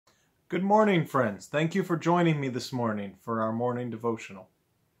Good morning, friends. Thank you for joining me this morning for our morning devotional.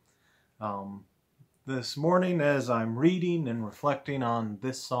 This morning, as I'm reading and reflecting on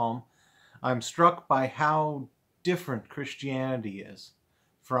this psalm, I'm struck by how different Christianity is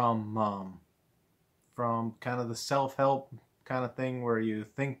from kind of the self-help kind of thing where you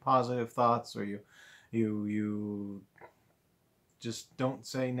think positive thoughts, or you just don't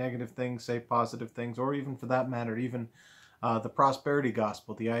say negative things, say positive things, or even for that matter, even the prosperity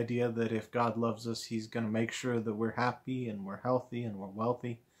gospel, the idea that if God loves us, He's going to make sure that we're happy and we're healthy and we're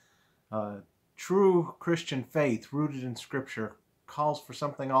wealthy. True Christian faith, rooted in Scripture, calls for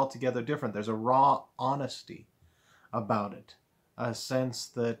something altogether different. There's a raw honesty about it, a sense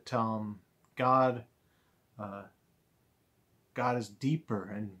that God is deeper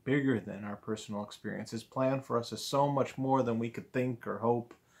and bigger than our personal experience. His plan for us is so much more than we could think or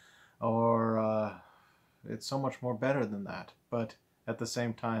hope, or it's so much more better than that. But at the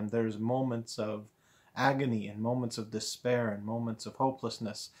same time, there's moments of agony and moments of despair and moments of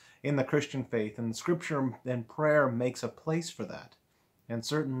hopelessness in the Christian faith, and Scripture and prayer makes a place for that, and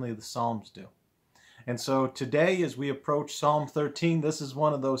certainly the Psalms do. And so today, as we approach Psalm 13, this is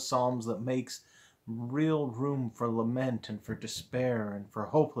one of those Psalms that makes real room for lament and for despair and for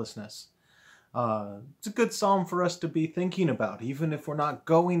hopelessness. It's a good Psalm for us to be thinking about, even if we're not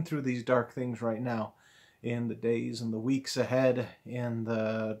going through these dark things right now. In the days and the weeks ahead, in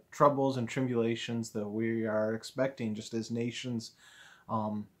the troubles and tribulations that we are expecting, just as nations,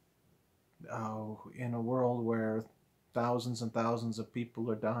 in a world where thousands and thousands of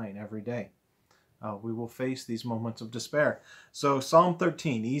people are dying every day. We will face these moments of despair. So Psalm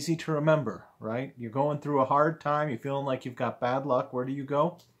 13, easy to remember, right? You're going through a hard time, you're feeling like you've got bad luck. Where do you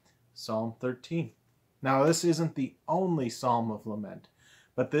go? Psalm 13. Now, this isn't the only psalm of lament,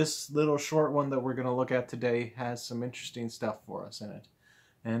 but this little short one that we're going to look at today has some interesting stuff for us in it.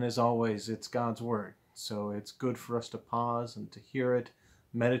 And as always, it's God's Word. So it's good for us to pause and to hear it,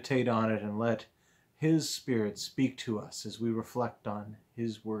 meditate on it, and let His Spirit speak to us as we reflect on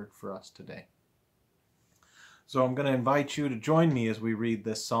His Word for us today. So I'm going to invite you to join me as we read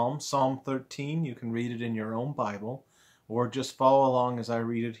this psalm, Psalm 13. You can read it in your own Bible, or just follow along as I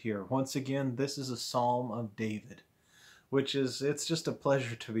read it here. Once again, this is a psalm of David, it's just a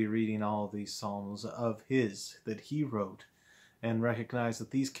pleasure to be reading all of these psalms of his that he wrote, and recognize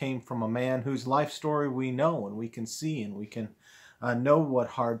that these came from a man whose life story we know and we can see, and we can know what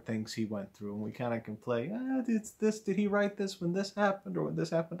hard things he went through, and we kind of can play, did he write this when this happened, or when this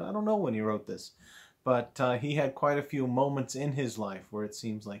happened? I don't know when he wrote this. But he had quite a few moments in his life where it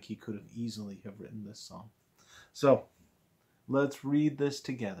seems like he could have easily have written this song. So let's read this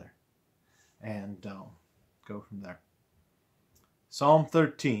together and go from there. Psalm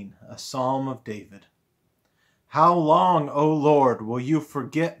 13, a psalm of David. How long, O Lord, will you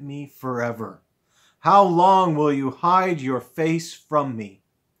forget me forever? How long will you hide your face from me?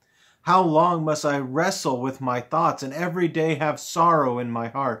 How long must I wrestle with my thoughts and every day have sorrow in my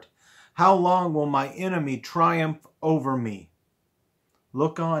heart? How long will my enemy triumph over me?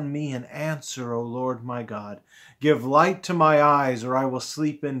 Look on me and answer, O Lord my God. Give light to my eyes, or I will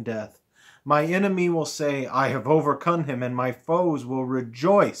sleep in death. My enemy will say, I have overcome him, and my foes will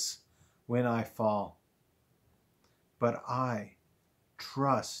rejoice when I fall. But I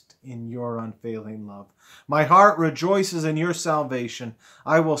trust in your unfailing love. My heart rejoices in your salvation.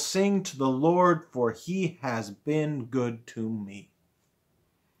 I will sing to the Lord, for he has been good to me.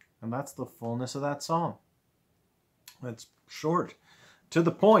 And that's the fullness of that psalm. It's short, to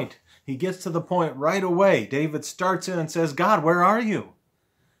the point. He gets to the point right away. David starts in and says, God, where are you?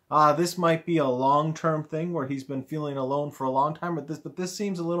 This might be a long-term thing where he's been feeling alone for a long time, but this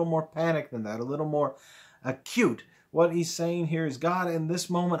seems a little more panic than that, a little more acute. What he's saying here is, God, in this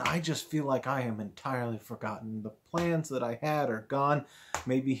moment, I just feel like I am entirely forgotten. The plans that I had are gone.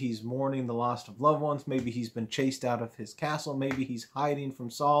 Maybe he's mourning the loss of loved ones. Maybe he's been chased out of his castle. Maybe he's hiding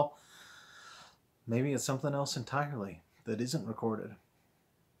from Saul. Maybe it's something else entirely that isn't recorded.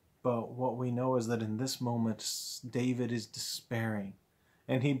 But what we know is that in this moment, David is despairing.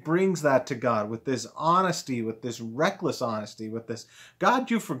 And he brings that to God with this honesty, with this reckless honesty, with this, God,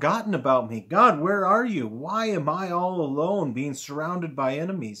 you've forgotten about me. God, where are you? Why am I all alone, being surrounded by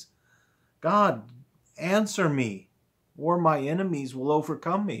enemies? God, answer me, or my enemies will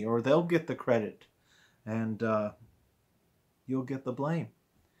overcome me, or they'll get the credit, and you'll get the blame.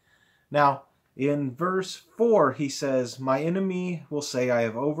 Now, in verse 4, he says, my enemy will say, I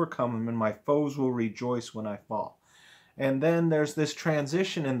have overcome him, and my foes will rejoice when I fall. And then there's this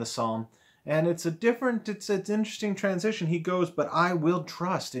transition in the psalm, And it's an interesting transition. He goes, but I will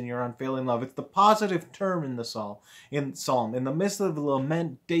trust in your unfailing love. It's the positive term in the Psalm. In the midst of the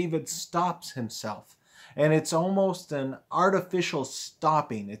lament, David stops himself. And it's almost an artificial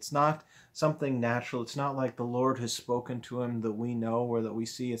stopping. It's not something natural. It's not like the Lord has spoken to him that we know or that we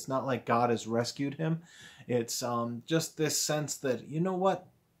see. It's not like God has rescued him. It's just this sense that, you know what?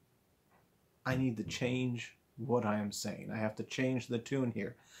 I need to change what I am saying. I have to change the tune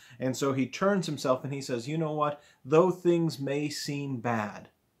here. And so he turns himself and he says, you know what? Though things may seem bad,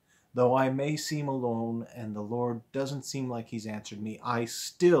 though I may seem alone and the Lord doesn't seem like he's answered me, I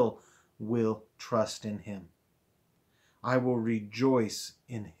still will trust in him. I will rejoice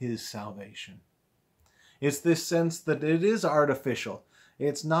in his salvation. It's this sense that it is artificial.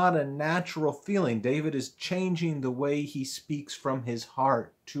 It's not a natural feeling. David is changing the way he speaks from his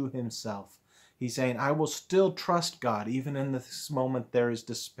heart to himself. He's saying, I will still trust God, even in this moment there is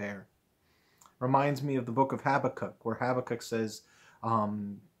despair. Reminds me of the book of Habakkuk, where Habakkuk says,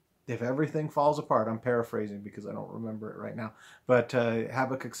 if everything falls apart, I'm paraphrasing because I don't remember it right now, but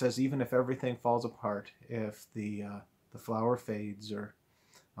Habakkuk says, even if everything falls apart, if the flower fades or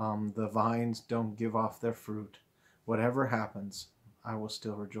the vines don't give off their fruit, whatever happens, I will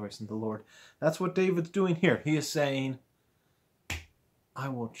still rejoice in the Lord. That's what David's doing here. He is saying, I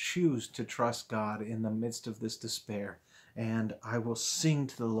will choose to trust God in the midst of this despair, and I will sing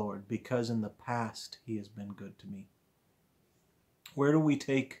to the Lord because in the past he has been good to me. Where do we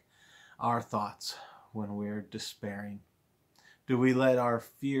take our thoughts when we're despairing? Do we let our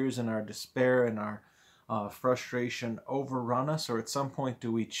fears and our despair and our frustration overrun us, or at some point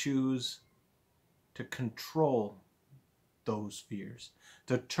do we choose to control those fears,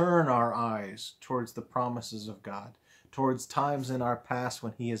 to turn our eyes towards the promises of God, towards times in our past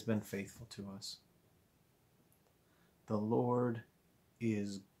when he has been faithful to us? The Lord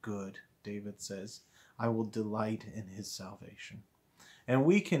is good, David says. I will delight in his salvation. And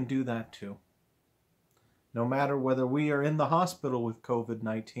we can do that too. No matter whether we are in the hospital with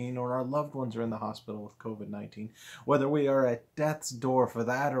COVID-19 or our loved ones are in the hospital with COVID-19, whether we are at death's door for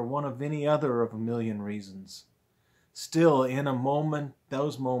that or one of any other of a million reasons, still in a moment,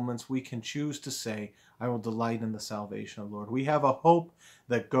 those moments, we can choose to say, I will delight in the salvation of the Lord. We have a hope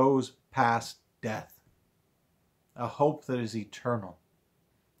that goes past death, a hope that is eternal.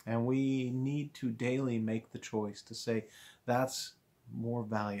 And we need to daily make the choice to say, that's more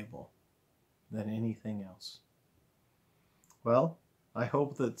valuable than anything else. Well, I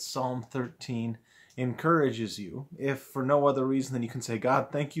hope that Psalm 13 encourages you, if for no other reason than you can say, God,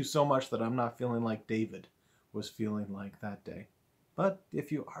 thank you so much that I'm not feeling like David was feeling like that day. But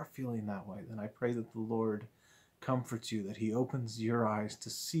if you are feeling that way, then I pray that the Lord comforts you, that he opens your eyes to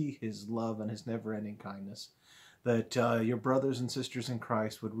see his love and his never-ending kindness, that your brothers and sisters in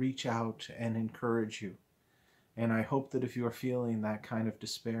Christ would reach out and encourage you. And I hope that if you are feeling that kind of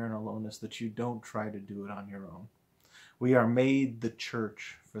despair and aloneness, that you don't try to do it on your own. We are made the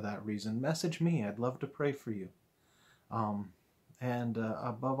church for that reason. Message me. I'd love to pray for you. And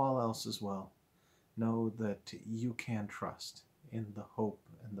above all else as well, know that you can trust in the hope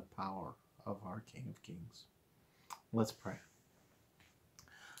and the power of our King of Kings. Let's pray.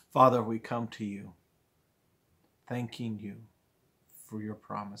 Father, we come to you, thanking you for your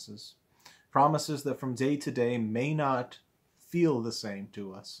promises. Promises that from day to day may not feel the same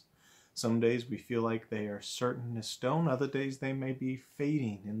to us. Some days we feel like they are certain as stone. Other days they may be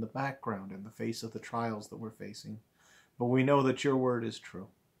fading in the background in the face of the trials that we're facing. But we know that your word is true.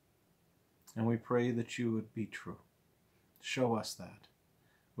 And we pray that you would be true. Show us that.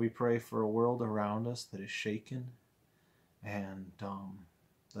 We pray for a world around us that is shaken, and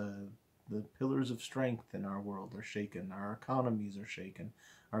the pillars of strength in our world are shaken. Our economies are shaken.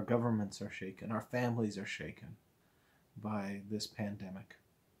 Our governments are shaken. Our families are shaken by this pandemic.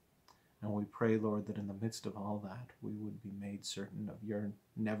 And we pray, Lord, that in the midst of all that, we would be made certain of your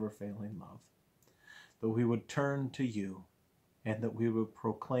never-failing love. That we would turn to you, and that we would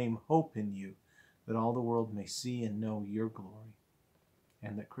proclaim hope in you, that all the world may see and know your glory.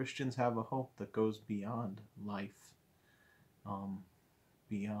 And that Christians have a hope that goes beyond life,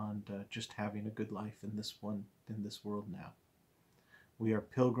 beyond just having a good life in this world now. We are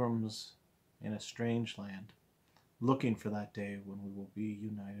pilgrims in a strange land, looking for that day when we will be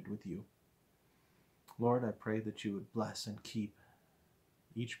united with you. Lord, I pray that you would bless and keep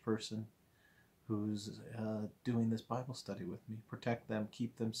each person who's doing this Bible study with me. Protect them,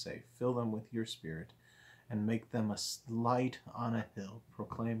 keep them safe, fill them with your Spirit, and make them a light on a hill,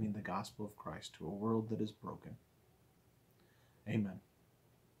 proclaiming the gospel of Christ to a world that is broken. Amen.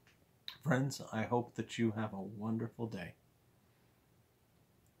 Friends, I hope that you have a wonderful day.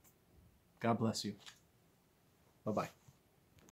 God bless you. Bye-bye.